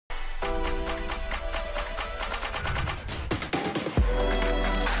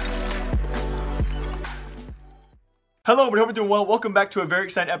Hello, we hope you're doing well. Welcome back to a very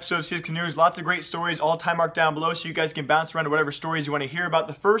exciting episode of CSK News. Lots of great stories, all time marked down below, so you guys can bounce around to whatever stories you want to hear about.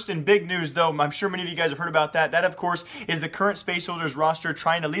 The first and big news, though, I'm sure many of you guys have heard about that. That, of course, is the current Space Soldiers roster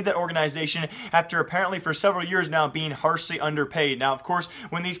trying to lead that organization after apparently for several years now being harshly underpaid. Now, of course,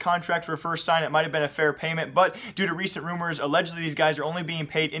 when these contracts were first signed, it might have been a fair payment, but due to recent rumors, allegedly these guys are only being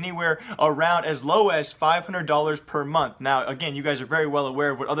paid anywhere around as low as $500 per month. Now, again, you guys are very well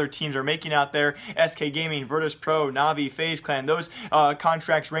aware of what other teams are making out there. SK Gaming, Virtus Pro, Na'Vi, FaZe Clan, those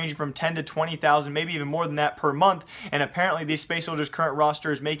contracts ranging from 10 to 20,000, maybe even more than that per month. And apparently, these Space Soldiers current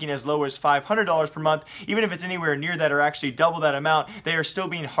roster is making as low as $500 per month. Even if it's anywhere near that or actually double that amount, they are still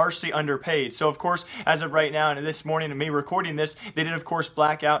being harshly underpaid. So, of course, as of right now and this morning, and me recording this, they did, of course,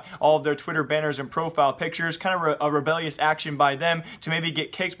 black out all of their Twitter banners and profile pictures. Kind of a rebellious action by them to maybe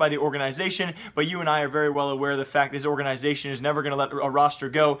get kicked by the organization. But you and I are very well aware of the fact this organization is never going to let a roster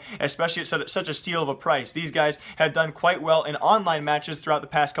go, especially at such a steal of a price. These guys have done quite well in online matches throughout the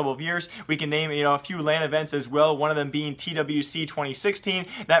past couple of years. We can name a few LAN events as well, one of them being TWC 2016.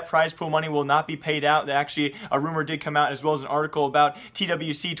 That prize pool money will not be paid out. Actually, a rumor did come out as well as an article about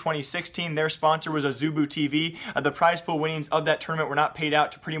TWC 2016. Their sponsor was Azubu TV. The prize pool winnings of that tournament were not paid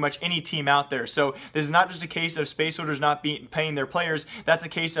out to pretty much any team out there. So this is not just a case of Space Soldiers not paying their players. That's a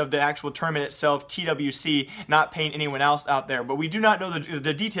case of the actual tournament itself, TWC, not paying anyone else out there. But we do not know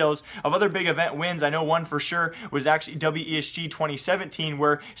the details of other big event wins. I know one for sure was actually WESG 2017,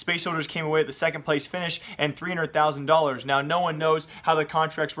 where Space Soldiers came away with the second place finish and $300,000. Now, no one knows how the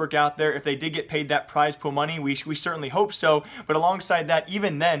contracts work out there. If they did get paid that prize pool money, we certainly hope so. But alongside that,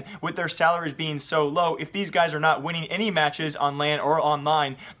 even then, with their salaries being so low, if these guys are not winning any matches on LAN or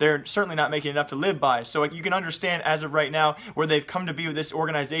online, they're certainly not making enough to live by. So you can understand as of right now where they've come to be with this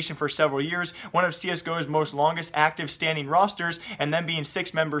organization for several years, one of CSGO's most longest active standing rosters, and them being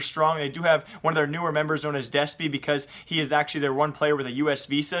 6 members strong. They do have one of their newer members known as Despy because he is actually their one player with a US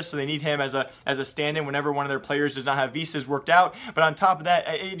visa, so they need him as a stand-in whenever one of their players does not have visas worked out. But on top of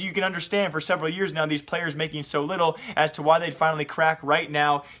that, you can understand for several years now these players making so little as to why they'd finally crack right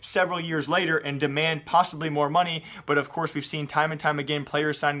now several years later and demand possibly more money. But of course, we've seen time and time again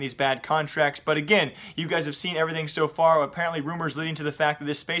players signing these bad contracts. But again, you guys have seen everything so far. Apparently rumors leading to the fact that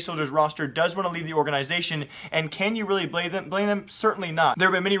this Space Soldiers roster does want to leave the organization. And can you really blame them? Certainly not. There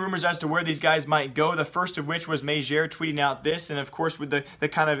have been many rumors as to where these guys might go, the first of which was Major tweeting out this, and of course with the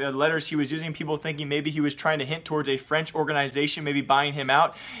kind of letters he was using, people thinking maybe he was trying to hint towards a French organization maybe buying him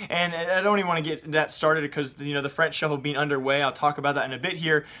out. And I don't even want to get that started because the French shuffle being underway. I'll talk about that in a bit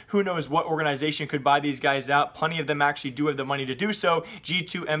here. Who knows what organization could buy these guys out? Plenty of them actually do have the money to do so.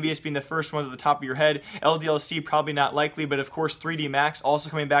 G2, MVS being the first ones at the top of your head. LDLC probably not likely, but of course 3D Max also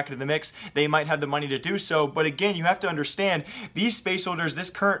coming back into the mix. They might have the money to do so. But again, you have to understand these Space Soldiers, this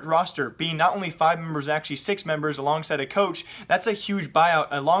current roster being not only 5 members, actually 6 members alongside a coach, that's a huge buyout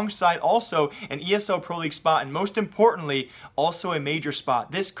alongside also an ESL Pro League spot, and most importantly, also a major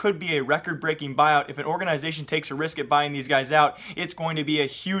spot. This could be a record-breaking buyout. If an organization takes a risk at buying these guys out, it's going to be a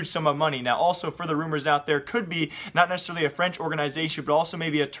huge sum of money. Now, also further rumors out there could be not necessarily a French organization, but also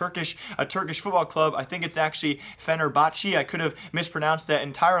maybe a Turkish football club. I think it's actually Fenerbahce. I could have mispronounced that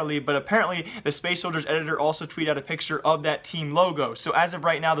entirely, but apparently the Space Soldiers editor also tweeted out a picture of that team logo. So as of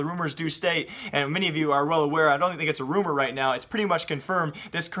right now, the rumors do state, and many of you are well aware, I don't think it's a rumor right now, it's pretty much confirmed,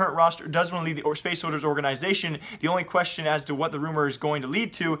 this current roster does want to leave the Space Soldiers organization. The only question as to what the rumor is going to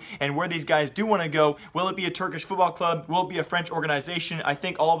lead to and where these guys do want to go, will it be a Turkish football club? Will it be a French organization? I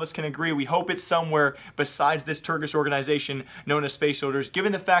think all of us can agree. We hope it's somewhere besides this Turkish organization known as Space Soldiers.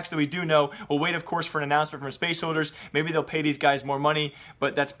 Given the facts that we do know, we'll wait, of course, for an announcement from Space Soldiers. Maybe they'll pay these guys more money,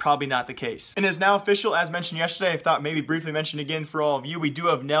 but that's probably not the case. And it's now official, as mentioned yesterday. I thought maybe briefly mention again for all of you. We do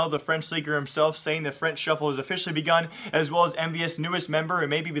have Nell, the French leaker himself, saying the French shuffle has officially begun, as well as MVS' newest member, and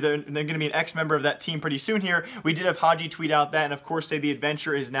maybe they're going to be an ex-member of that team pretty soon here. We did have Haji tweet out that, and of course say the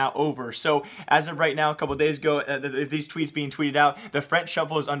adventure is now over. So as of right now, a couple days ago, if these tweets being tweeted out, the French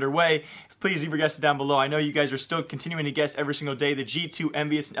shuffle is underway. Please leave your guesses down below. I know you guys are still continuing to guess every single day the G2,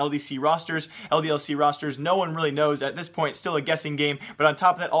 MVS, and LDLC rosters. No one really knows at this point. Still a guessing game. But on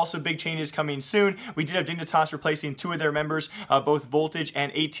top of that, also big changes coming soon. We did have Dignitas replacing 2 of their members, both Voltage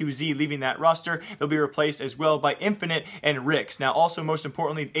and A2Z, leaving that roster. They'll be replaced as well by Infinite and Rix. Now, also most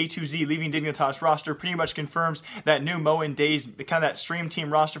importantly, A2Z leaving Dignitas roster pretty much confirms that new Moe and Dazed, kind of that stream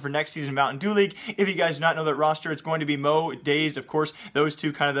team roster for next season Mountain Dew League. If you guys do not know that roster, it's going to be Moe, Dazed, of course, those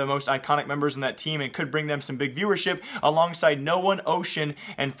two kind of the most iconic members in that team, and could bring them some big viewership alongside No One, Ocean,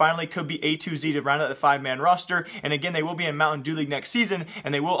 and finally could be A2Z to round out the 5-man roster. And again, they will be in Mountain Dew League next season,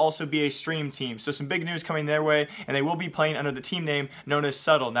 and they will also be a stream team. So some big news coming their way, and they will be playing under the team name known as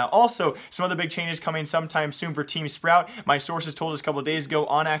Subtle. Now, also some other big changes coming sometime anytime soon for Team Sprout. My sources told us a couple of days ago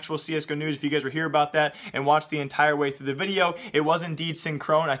on actual CSGO News, if you guys were here about that and watched the entire way through the video, it was indeed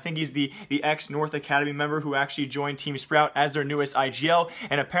Synchrone. I think he's the ex-North Academy member who actually joined Team Sprout as their newest IGL,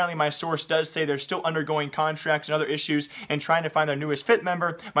 and apparently my source does say they're still undergoing contracts and other issues and trying to find their newest fit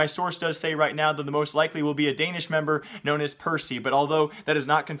member. My source does say right now that the most likely will be a Danish member known as Percy, but although that is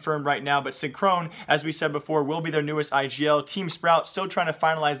not confirmed right now, but Synchrone, as we said before, will be their newest IGL. Team Sprout still trying to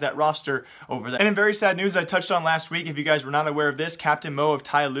finalize that roster over there. And in very sad news I touched on last week, if you guys were not aware of this, Captain Moe of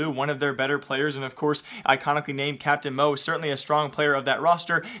TyLoo, one of their better players, and of course iconically named Captain Moe, certainly a strong player of that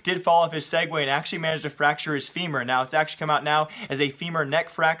roster, did fall off his Segway and actually managed to fracture his femur. Now it's actually come out now as a femur neck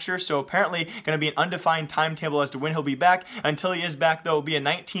fracture, so apparently going to be an undefined timetable as to when he'll be back. Until he is back though, will be a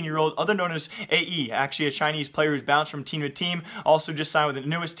 19-year-old, other known as AE, actually a Chinese player who's bounced from team to team, also just signed with the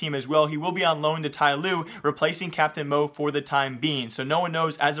newest team as well. He will be on loan to TyLoo, replacing Captain Moe for the time being. So no one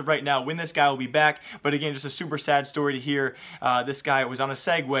knows as of right now when this guy will be back, but again, just a super sad story to hear. This guy was on a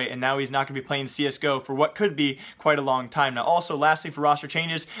Segway and now he's not going to be playing CSGO for what could be quite a long time. Now also, lastly, for roster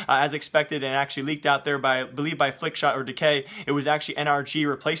changes, as expected and actually leaked out there by, I believe by Flickshot or Decay, it was actually NRG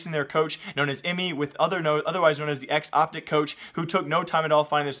replacing their coach known as Imi with otherwise known as the ex-Optic coach, who took no time at all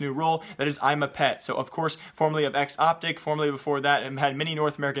finding this new role. That is Imapet. So of course, formerly of ex-Optic, formerly before that, and had many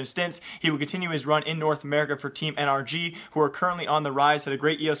North American stints. He will continue his run in North America for Team NRG, who are currently on the rise. Had a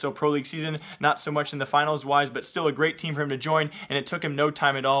great ESL Pro League season, not so much in the finals wise, but still a great team for him to join, and it took him no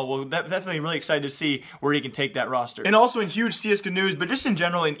time at all. Well, definitely really excited to see where he can take that roster. And also in huge CSGO news, but just in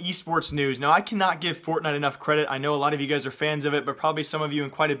general in esports news. Now, I cannot give Fortnite enough credit. I know a lot of you guys are fans of it, but probably some of you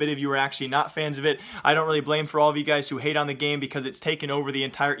and quite a bit of you are actually not fans of it. I don't really blame for all of you guys who hate on the game because it's taken over the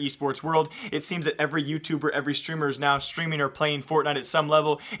entire esports world. It seems that every YouTuber, every streamer is now streaming or playing Fortnite at some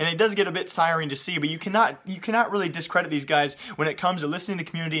level, and it does get a bit tiring to see, but you cannot really discredit these guys when it comes to listening to the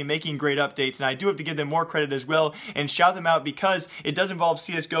community and making great updates, and I do have to give them more credit as well and shout them out because it does involve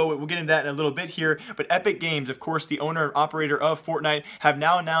CSGO. We'll get into that in a little bit here, but Epic Games, of course, the owner and operator of Fortnite, have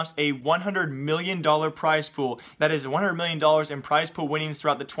now announced a $100 million prize pool. That is $100 million in prize pool winnings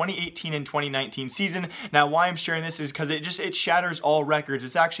throughout the 2018 and 2019 season. Now, why I'm sharing this is because it shatters all records.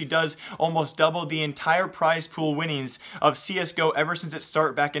 This actually does almost double the entire prize pool winnings of CSGO ever since its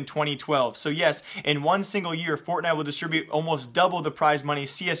start back in 2012. So yes, in one single year, Fortnite will distribute almost double the prize money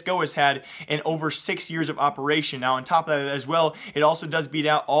CSGO has had in over 6 years of operation. Now, on top of that as well, it also does beat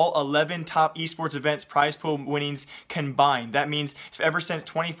out all 11 top esports events prize pool winnings combined. That means ever since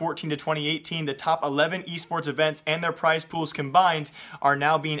 2014 to 2018, the top 11 esports events and their prize pools combined are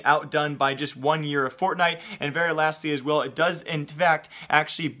now being outdone by just 1 year of Fortnite. And very lastly as well, it does in fact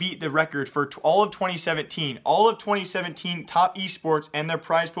actually beat the record for all of 2017. All of 2017 top esports and their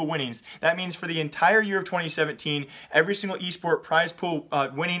prize pool winnings. That means for the entire year of 2017, every single esport prize pool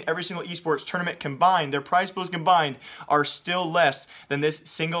winning, every single esports tournament combined, their prize pools combined are still less than this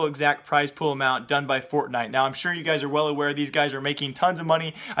single exact prize pool amount done by Fortnite. Now, I'm sure you guys are well aware these guys are making tons of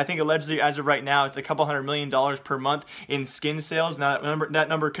money. I think allegedly as of right now, it's a couple $100 million per month in skin sales. Now, that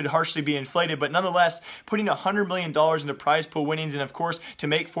number could harshly be inflated, but nonetheless, putting $100 million into prize pool winnings and of course to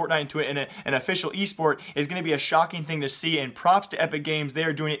make Fortnite into an official esport is going to be a shocking thing to see, and props to Epic Games. They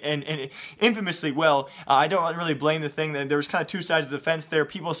are doing it and infamously well. I don't really blame the thing. There was kind of two sides of the fence there.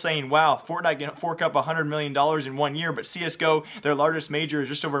 People saying, wow, Fortnite can fork up $100 million in 1 year, but CSGO, their largest major, is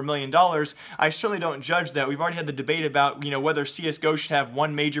just over $1 million. I certainly don't judge that. We've already had the debate about, whether CSGO should have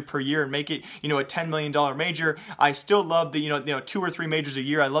one major per year and make it, a $10 million major. I still love the, 2 or 3 majors a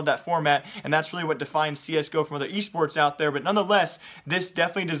year. I love that format, and that's really what defines CSGO from other esports out there. But nonetheless, this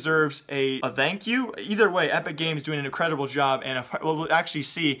definitely deserves a thank you. Either way, Epic Games doing an incredible job, and we'll actually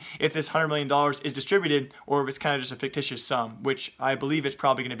see if this $100 million is distributed or if it's kind of just a fictitious sum, which I believe it's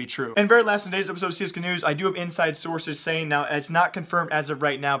probably going to be true. And very last in today's episode of CSGO News, I do have inside sources saying, now it's not confirmed as of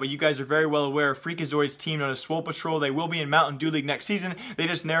right now, but you guys are very well aware of Freakazoid's team known as Swole Patrol. They will be in Mountain Dew League next season. They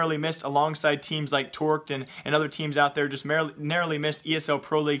just narrowly missed alongside teams like Torqued and other teams out there, just narrowly missed ESL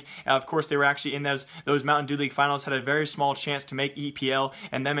Pro League. Of course, they were actually in those Mountain Dew League finals, had a very small chance to make EPL,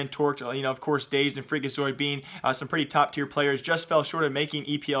 and them and Torqued, of course, Dazed and Freakazoid being some pretty top tier players, just fell short of making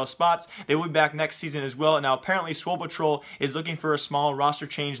EPL spots. They will be back next season as well. And now apparently Swole Patrol is looking for a small roster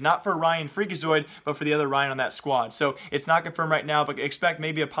change, not for Ryan Freakazoid, but for the other Ryan on that squad. So it's not confirmed right now, but expect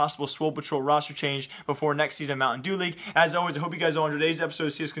maybe a possible Swole Patrol roster change before next season Mountain Dew League. As always, I hope you guys all enjoyed today's episode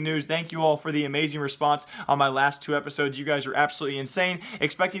of CSGO News. Thank you all for the amazing response on my last 2 episodes. You guys are absolutely insane.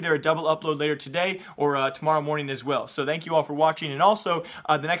 Expect either a double upload later today or tomorrow morning as well. So thank you all for watching. And also,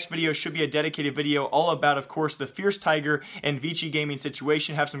 the next video should be a dedicated video all about, of course, the Fierce Tiger and Vici Gaming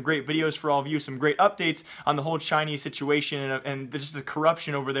situation. Have some great videos for all of you, some great updates on the whole Chinese situation, and just the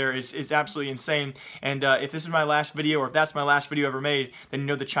corruption over there is absolutely absolutely insane. And if this is my last video, or if that's my last video ever made, then you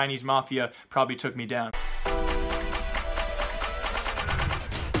know the Chinese mafia probably took me down.